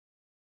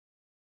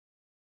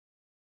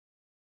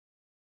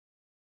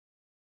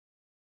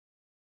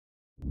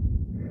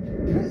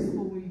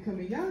come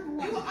in. Y'all can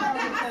watch the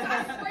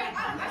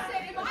I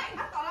said in my I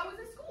thought I was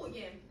in school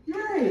again.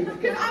 You're right.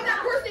 Because I'm that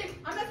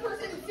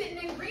person sitting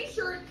in a green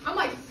shirt. I'm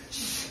like,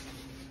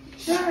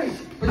 right.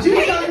 But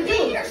you talking too.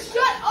 Here,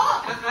 shut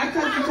up. I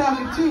got you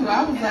talking too.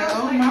 I was like,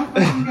 oh my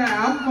fucking God,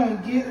 I'm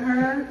gonna get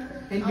her.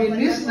 And then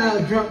this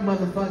drunk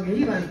motherfucker,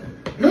 he like,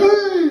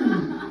 hey!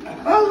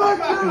 I'm like,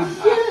 oh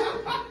shit!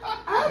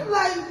 I'm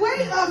like,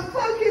 wait a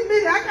fucking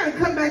minute. I gotta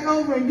come back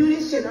over and do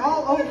this shit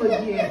all over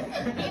again.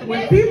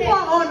 When people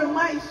are on the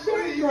mic,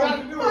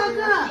 shut the fuck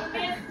up.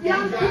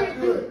 Y'all can't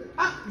do it.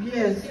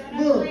 Yes,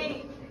 look.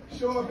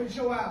 Show up and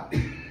show out.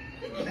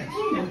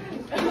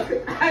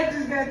 I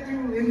just got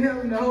through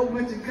inhaling a whole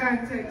bunch of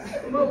context.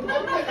 So,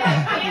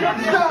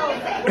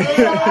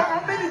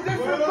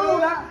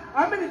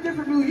 I'm in a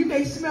different mood. You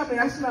may smell me.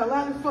 I smell a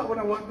lot of fuck when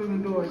I walk through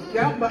the doors.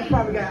 Y'all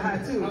probably got high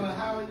too.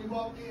 How when you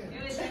walked in?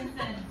 It was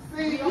incense.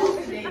 See,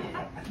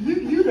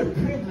 you the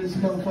privileged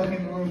motherfucker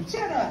in the room.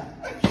 Shut up.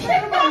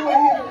 Shut up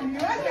over here.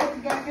 I got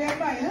the goddamn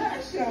mic.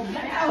 Hush your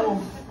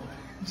mouth.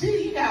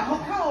 Gee, you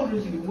got, how old are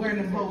you wearing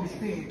them Bows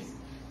pants?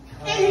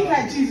 And he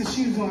got Jesus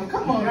shoes on.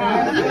 Come on,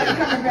 man. You ain't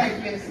coming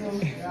back yet, so.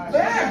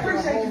 But I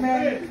appreciate you,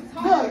 man.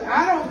 Look,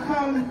 I don't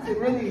come to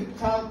really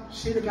talk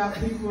shit about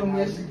people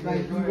unless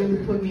like you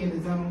really put me in the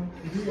zone.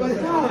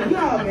 But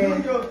y'all,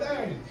 man,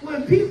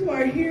 when people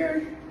are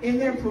here and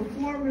they're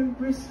performing,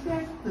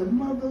 respect the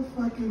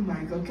motherfucking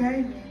mic,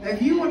 okay?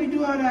 If you want to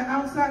do all that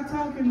outside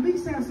talking, at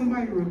least have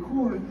somebody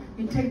record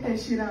and take that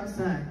shit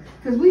outside.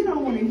 Because we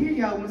don't want to hear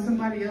y'all when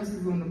somebody else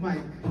is on the mic.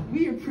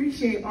 We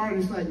appreciate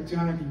artists like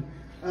Johnny.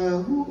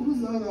 Who's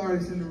the other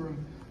artists in the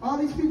room? All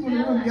these people in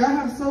the room, y'all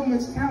have so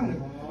much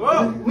talent.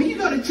 When you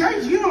go to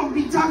church, you don't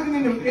be talking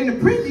in the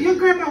preacher. Your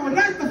grandma would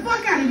knock the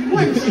fuck out of you,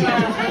 wouldn't she?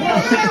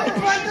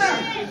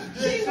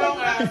 She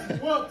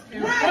whooped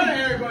in front of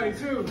everybody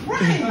too.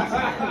 Right.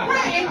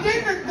 And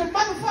then the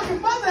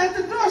motherfucking mother at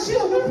the door,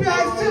 she'll whoop your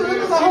ass too. It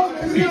was a whole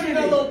community.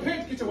 That little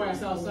pinch, get your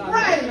ass outside.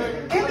 Right.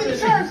 In the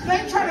church,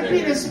 they try to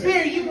be the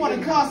spirit. You want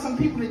to cause some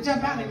people to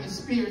jump out of your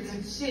spirits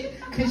and shit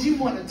because you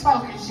want to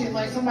talk and shit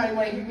like somebody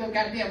waiting for your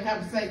goddamn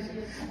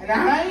conversation. And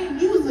I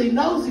ain't usually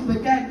nosy,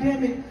 but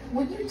goddamn it,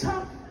 when you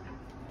talk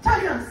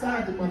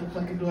outside the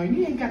motherfucking door. And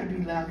you ain't got to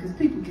be loud because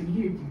people can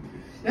hear you.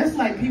 That's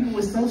like people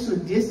with social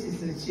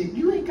distance and shit.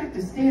 You ain't got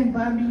to stand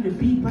by me to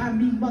be by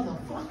me,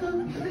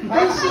 motherfucker.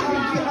 That shit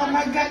can get on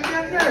my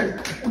goddamn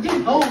nerves. And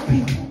then old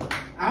people,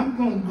 I'm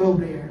going to go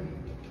there.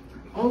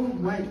 Old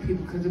white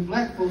people, because the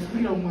black folks,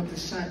 we don't want the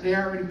shot.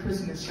 They're already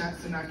pushing the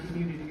shots in our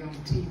community on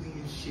TV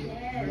and shit.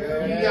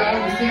 Y'all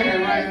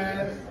understand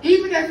that, right?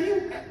 Even if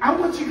you, I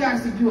want you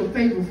guys to do a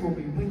favor for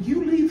me. When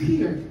you leave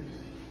here,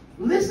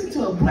 listen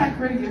to a black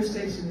radio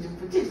station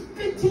for just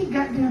 15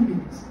 goddamn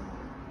minutes.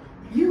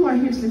 You gonna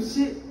hear some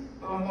shit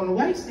on a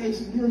white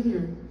station, you'll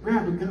hear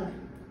grab a gun.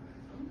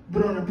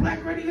 But on a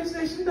black radio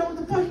station, you know what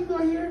the fuck you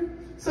gonna hear?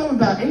 Something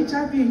about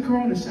HIV and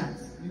corona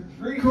shots.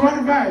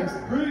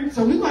 Coronavirus.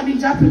 So we gonna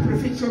need y'all people to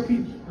fix your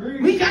people.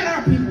 We got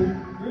our people.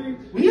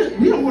 We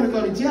don't want to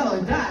go to jail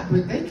and die,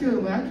 but they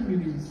kill our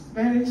communities.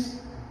 Spanish,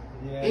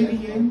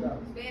 Indian.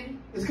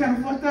 It's kind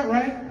of fucked up,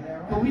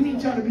 right? But we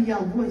need y'all to be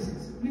y'all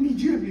voices. We need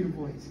you to be the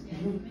voice.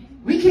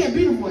 We can't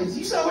be the voice.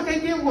 You saw what they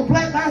did with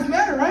Black Lives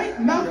Matter, right?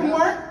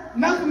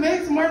 Malcolm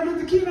X, Martin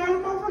Luther King, all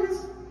them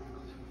motherfuckers.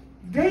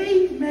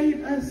 They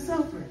made us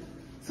suffer.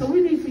 So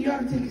we need for y'all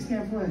to take a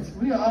stand for us.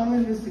 We are all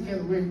in this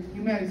together. We're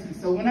humanity.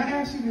 So when I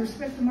ask you to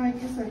respect the mic,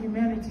 it's a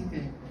humanity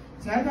thing.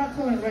 It's not about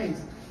color and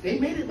race. They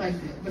made it like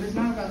that, but it's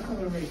not about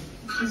color and race.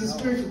 It's a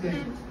spiritual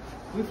thing.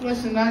 We're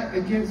fleshing not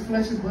against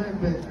flesh and blood,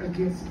 but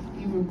against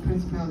evil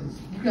principalities.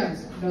 You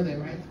guys know that,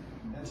 right?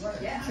 That's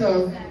right. Yeah.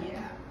 So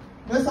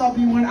let's all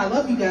be one. I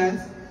love you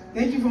guys.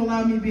 Thank you for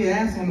allowing me to be an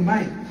ass on the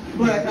mic.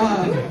 But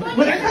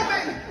when I come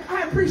back,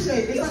 I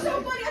appreciate it. You're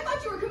so funny. I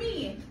thought you were a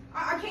comedian.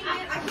 I can't.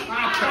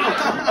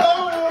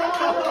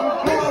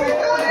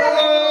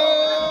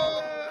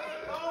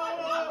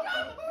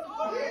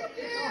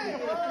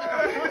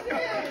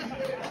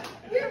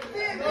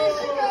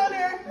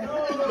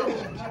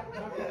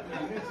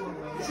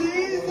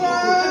 Jesus!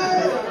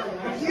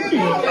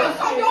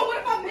 You know what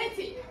if I meant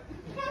it?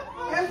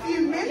 If you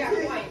meant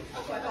it, Right.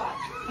 That's what I thought.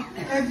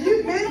 if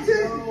you meant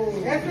it,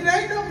 if it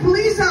ain't no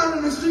police out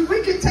on the street,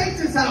 we can take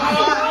this out. I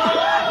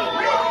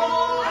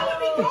would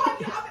be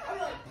talking. I'd be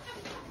like,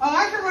 Oh,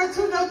 I can run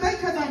too, no thing,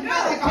 because I'm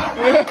not like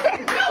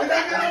don't make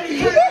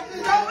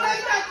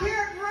that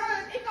kid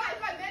run. If I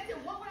meant it,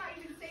 what would I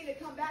even say to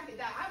come back at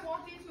that? I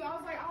walked into it, I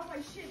was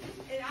like, shit.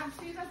 And as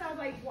soon as I was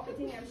like,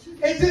 damn, she's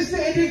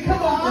It didn't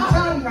come off the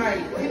tongue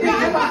right. It didn't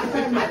come off the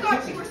tongue I right.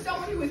 thought you were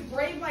someone who was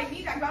brave like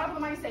me that got up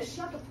on the mic and said,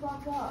 shut the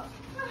fuck up.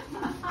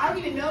 I don't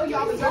even know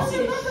y'all was just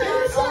shit.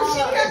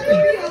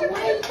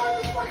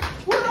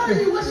 What are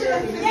you? What's your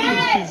ethnicity?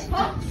 Yes!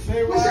 Huh?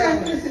 What's your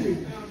ethnicity?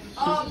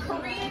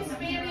 Korean,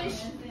 Spanish.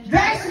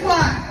 That's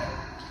why.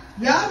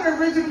 Y'all the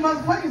original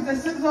motherfuckers that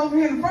sent us over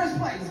here in the first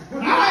place. You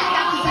ain't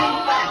got to say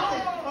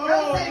nothing.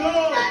 Don't say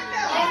nothing.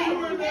 Hey,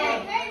 respect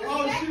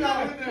them.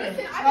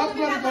 Listen, I I'm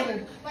believe in gonna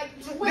that, like,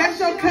 That's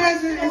your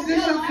cousin? Is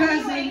this your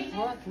cousin?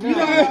 You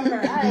don't know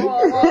her.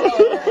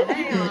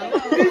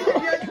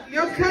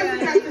 Your cousin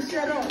got the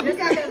shut up. You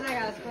got. I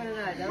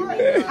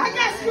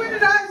got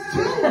squinted eyes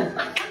too.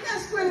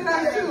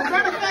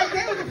 Matter of fact,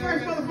 they were the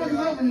first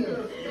motherfuckers over here.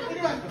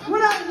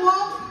 What up,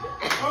 Wolf?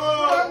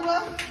 What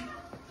up?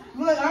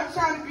 Look, I'm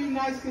trying to be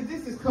nice because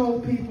this is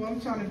cold people. I'm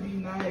trying to be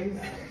nice.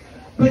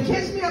 But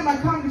catch me on my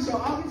comedy show,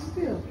 August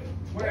 5th.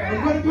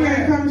 We're going to be at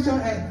a comedy show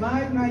at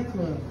Vibe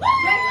Nightclub.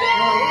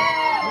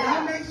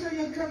 Y'all make sure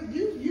you come.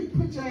 You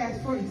put your ass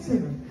front and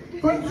center.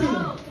 Front and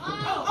center.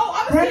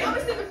 I'm gonna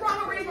sit in the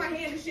front and raise my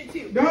hand and shit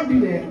too. Don't do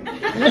that.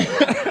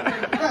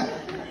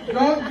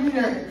 Don't do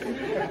that.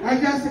 I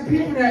got some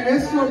people that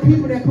escort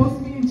people that supposed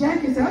to be in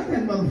jackets out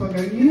that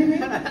motherfucker. You hear me?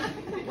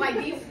 Like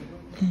these?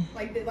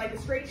 Like the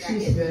straight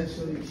jacket? She's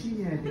special.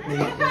 She had to pay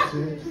that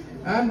shit.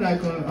 I'm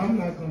not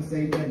gonna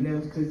say nothing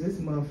else because this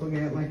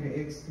motherfucker act like an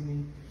ex to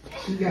me.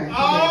 She got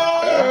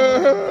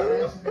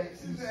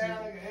flashbacks and shit.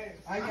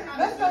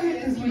 Let's go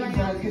hit this week,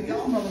 bro, because this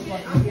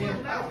motherfucker here.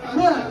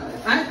 Look,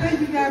 I thank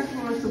you guys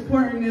for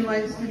supporting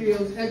Enlight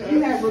Studios. If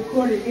you have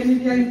recorded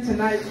anything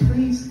tonight,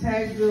 please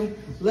tag them.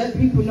 Let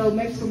people know.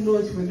 Make some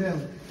noise for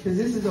them. Because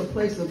this is a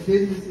place of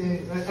business,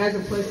 and as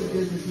a place of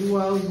business, we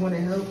always want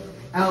to help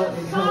out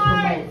and help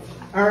promote.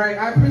 All right,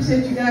 I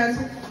appreciate you guys.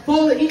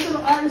 Follow each of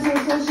the artists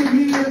on social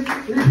media.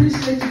 We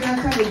appreciate you guys.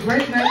 Have a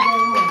great night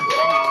going on.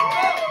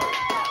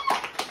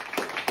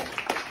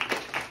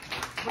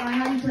 Brian,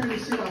 how you turn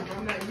this shit off?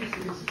 I'm not used to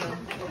this stuff.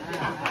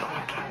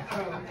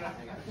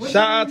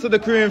 Shout out to the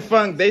Korean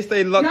Funk. They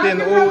stay locked in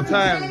the whole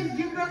time.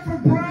 Give it up for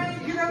Brian.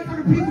 Give it up for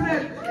the people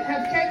that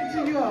have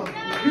catered to you all.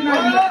 You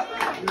know,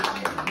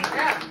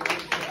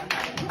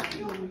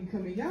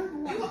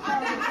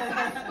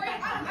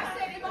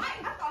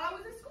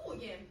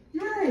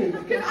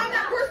 Because I'm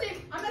that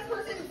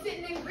person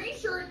sitting in green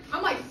shirt.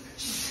 I'm like,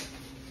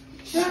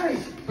 right.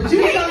 But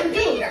you hey, talking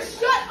too.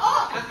 Shut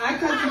up. I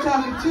caught you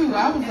talking too.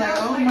 I was like,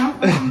 oh my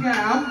fucking God,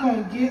 I'm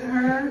gonna get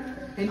her.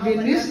 And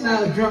then this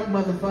now drunk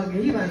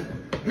motherfucker, he like,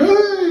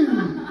 hey.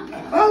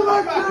 I'm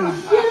like, oh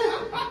shit.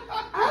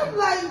 I'm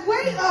like,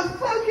 wait a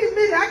fucking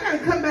minute. I gotta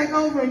come back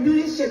over and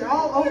do this shit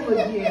all over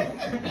again.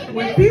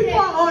 When people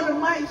are on the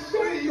mic,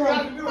 shut the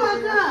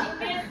fuck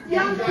up.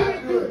 Y'all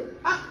can't do it.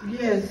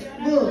 Yes,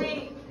 look.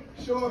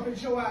 Show up and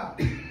show out.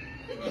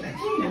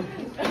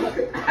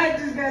 I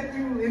just got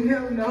through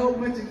inhaling a whole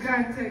bunch of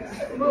contacts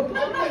of smoke.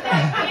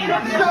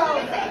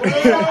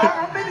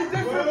 I'm in a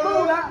different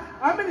mood.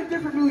 I'm in a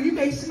different mood. You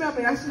may smell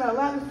me. I smell a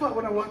lot of fuck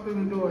when I walk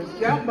through the doors.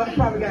 Y'all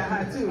probably got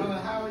high too.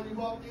 How when you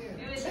walked in?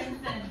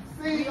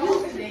 See,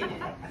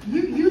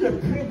 you the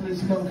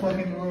privileged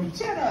motherfucker in the room.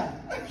 Shut up.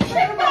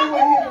 Nobody want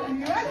to hear from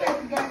you. I got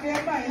the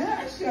goddamn mic.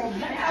 Hush your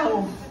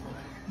mouth.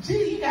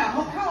 Gee, you got,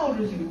 how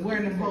old are you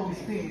wearing them bold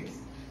stance?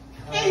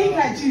 And he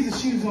got Jesus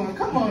shoes on.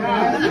 Come on,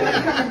 man.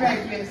 You're coming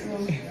back yet, so.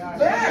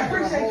 But I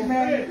appreciate you,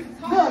 man.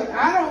 Look,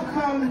 I don't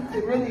come to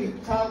really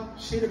talk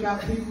shit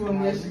about people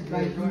unless you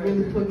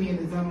really put me in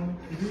the zone.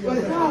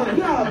 But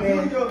y'all,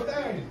 man.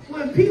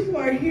 When people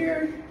are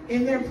here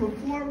and they're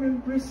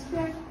performing,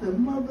 respect the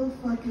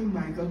motherfucking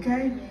mic,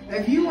 okay?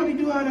 If you want to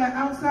do all that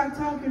outside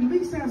talking, at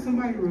least have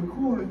somebody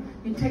record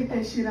and take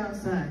that shit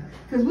outside.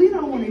 Because we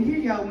don't want to hear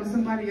y'all when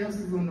somebody else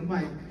is on the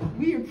mic.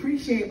 We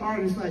appreciate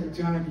artists like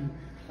Johnny.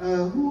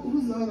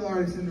 Who's the other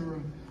artists in the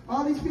room?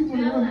 All these people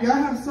in the room, y'all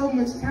have so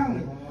much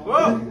talent.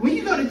 Whoa. When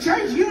you go to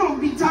church, you don't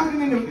be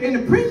talking in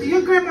the preacher.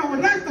 Your grandma would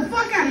knock the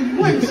fuck out of you,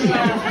 wouldn't she?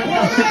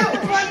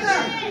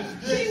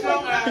 She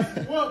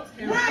whooped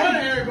in front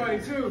of everybody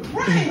too.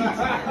 Right.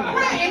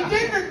 And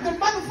then the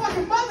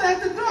motherfucking mother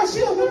at the door,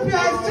 she'll whoop your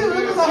ass too.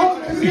 It was a whole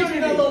community.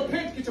 That little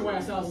pinch, get your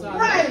ass outside.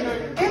 Right.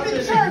 In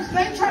the church,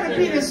 they try to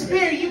be the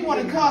spirit. You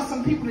want to cause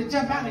some people to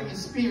jump out of your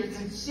spirits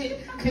and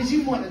shit because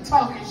you want to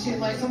talk and shit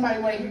like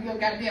somebody waiting for your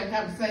goddamn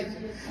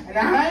conversation. And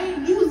I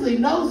ain't usually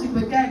nosy,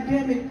 but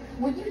goddamn it,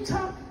 when you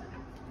talk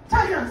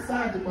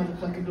outside the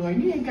motherfucking door.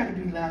 And you ain't got to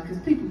be loud because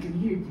people can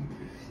hear you.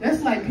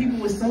 That's like people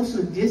with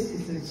social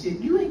distance and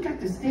shit. You ain't got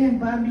to stand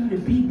by me to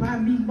be by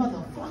me,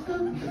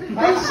 motherfucker.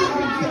 That shit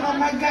be getting on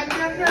my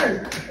goddamn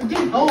nerves.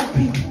 Them old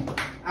people,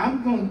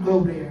 I'm going to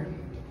go there.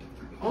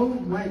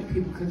 Old white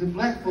people, because the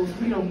black folks,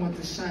 we don't want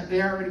the shot.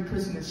 They're already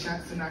pushing the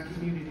shots in our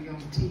community on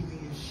TV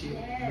and shit.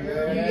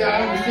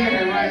 Y'all understand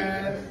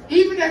that, right?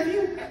 Even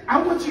if I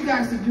want you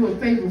guys to do a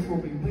favor for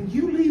me. When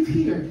you leave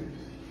here,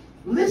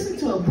 listen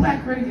to a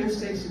black radio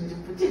station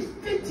for just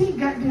 15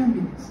 goddamn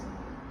minutes.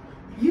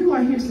 You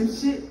gonna hear some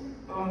shit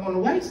on a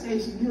white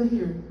station, you'll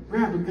hear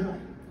grab a gun.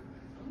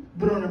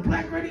 But on a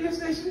black radio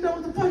station, you know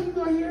what the fuck you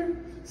gonna hear?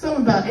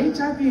 Something about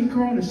HIV and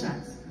corona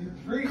shots.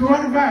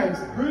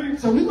 Coronavirus.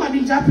 So we gonna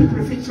need y'all people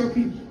to fix your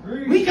people.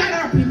 We got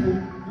our people.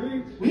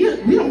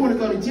 We don't want to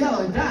go to jail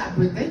and die,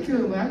 but they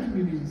kill our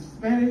communities.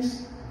 Spanish,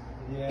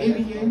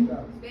 Indian.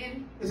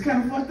 It's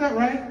kind of fucked up,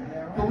 right?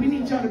 But we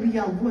need y'all to be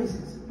y'all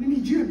voices. We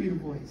need you to be the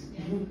voice.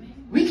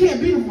 We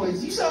can't be the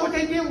voice. You saw what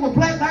they did with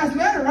Black Lives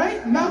Matter,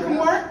 right? Malcolm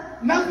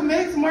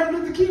X, Martin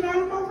Luther King, all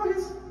the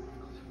motherfuckers.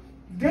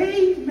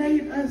 They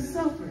made us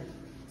suffer.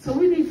 So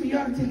we need for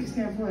y'all to take a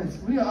stand for us.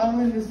 We are all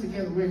in this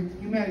together. We're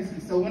humanity.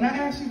 So when I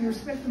ask you to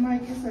respect the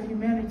mic, it's a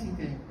humanity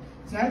thing.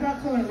 It's not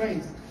about color and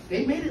race.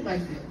 They made it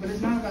like that, but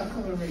it's not about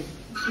color and race.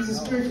 It's a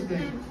spiritual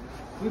thing.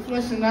 We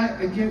flesh and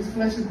not against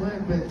flesh and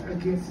blood, but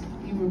against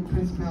evil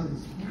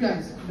principalities. You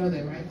guys know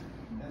that, right?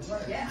 That's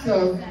right. Yeah.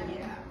 So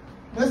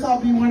let's all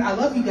be one. I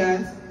love you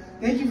guys.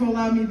 Thank you for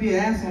allowing me to be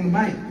an ass on the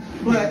mic.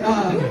 But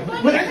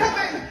when I come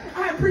back,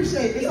 I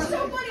appreciate it. You're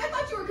so funny. I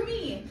thought you were a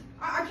comedian.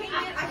 I came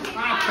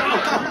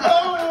in.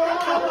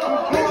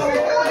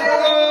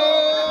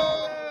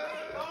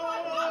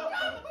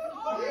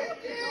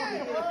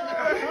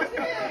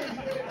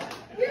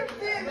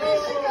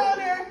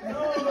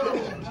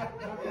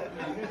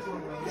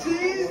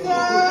 Jesus! What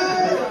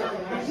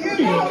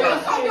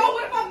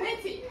if I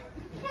meant it?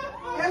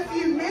 If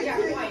you meant Yeah,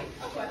 it, right.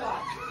 That's what I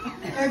thought.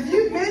 if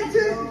you meant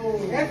it,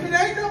 if it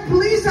ain't no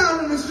police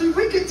out on the street,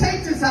 we can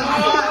take this out. I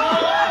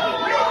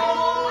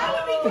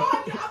would be gone.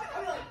 I'd be like,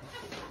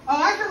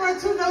 Oh, I can run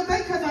too, no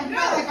thing, because I'm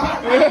not like a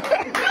don't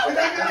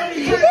make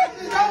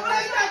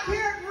that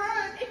kid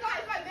run. if I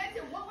meant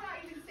it, what would I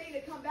even say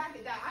to come back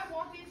at that? I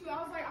walked into it, I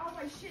was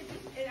like, shit.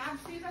 And as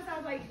soon as I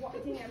was like,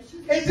 damn,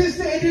 she's. It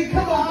didn't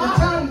come off the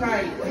tongue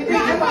right. It didn't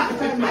come off the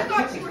tongue I right.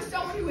 thought you were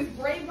someone who was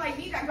brave like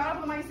me that got up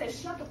on the mic and said,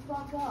 shut the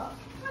fuck up.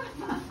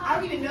 I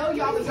don't even know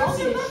y'all, but y'all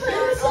said, shut up.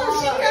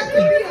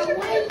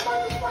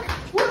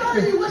 What are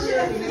you? What's your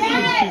ethnicity?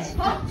 Yes!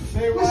 Huh?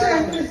 What's your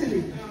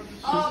ethnicity?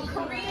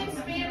 Korean,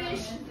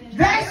 Spanish.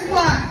 That's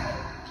why.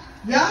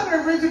 Y'all the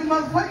original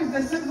motherfuckers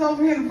that sent us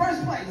over here in the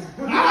first place.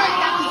 I ain't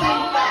got to say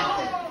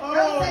nothing.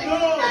 Don't say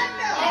nothing.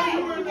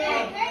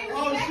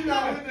 Oh, she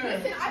not in there.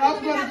 Listen, I'm I've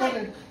been gonna doing go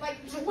that, like,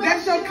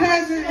 That's your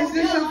cousin. Is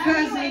this your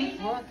cousin?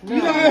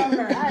 You don't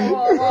know her.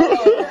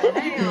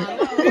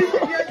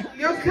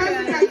 Your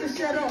cousin got to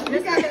shut up. You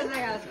got to.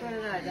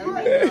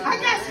 I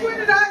got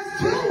squinted eyes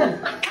too.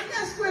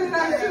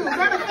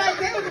 Matter of fact,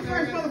 they were the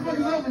first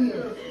motherfuckers over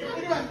here.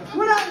 Anyway,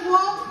 what up,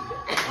 Wolf?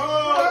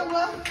 What up,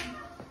 Wolf?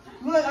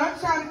 Look, I'm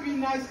trying to be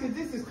nice because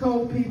this is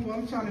cold people.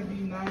 I'm trying to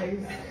be nice.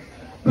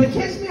 But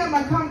catch me on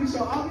my comedy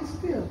show,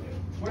 August 5th.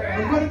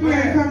 I'm going to be on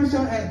a comedy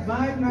show at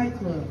Vibe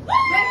Nightclub.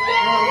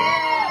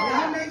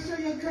 Y'all make sure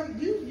you come.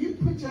 You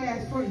put your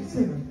ass front and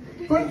center.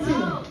 Front and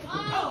center.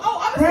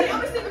 I'm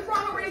gonna sit in the front,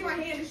 I'm gonna raise my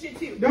hand and shit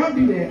too. Don't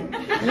do that.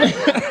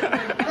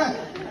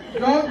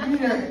 Don't do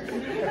that.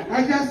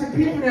 I got some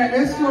people that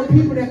escort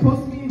people that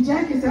supposed to be in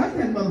jackets out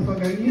that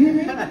motherfucker. You hear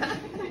me?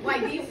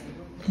 Like these,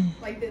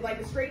 like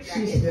the straight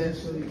She jacket.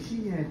 special.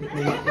 She had to go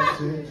with that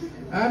shit.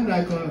 I'm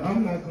not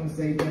gonna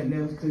say nothing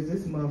else because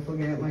this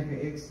motherfucker act like an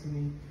ex to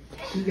me.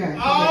 She got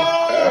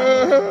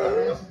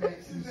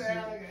flashbacks and shit.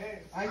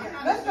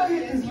 Let's go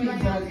hit this week,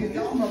 bro, because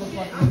this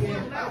motherfucker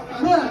here.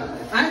 Look,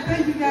 I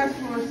thank you guys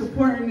for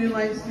supporting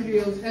Enlight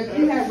Studios. If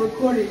you have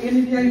recorded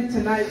anything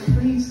tonight,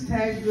 please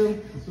tag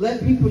them.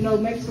 Let people know.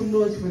 Make some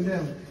noise for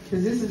them.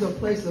 Because this is a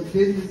place of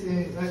business.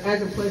 And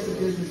as a place of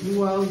business, we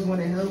always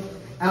want to help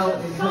out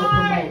and help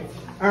promote.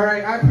 All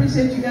right, I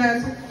appreciate you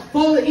guys.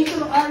 Follow each of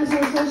the artists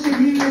on social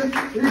media.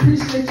 We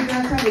appreciate you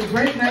guys. Have a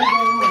great night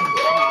going on.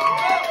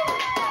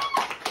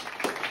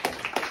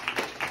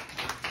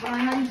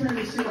 Brian, how you turn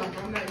this shit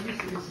off? I'm not used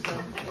to this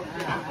stuff.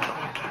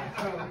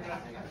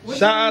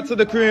 Shout out to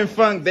the Korean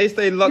Funk. They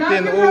stay locked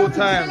in all the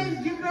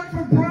time. Give it up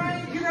for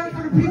Brian. Give it up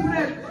for the people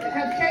that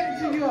have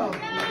catered to you all.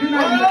 Good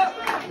night.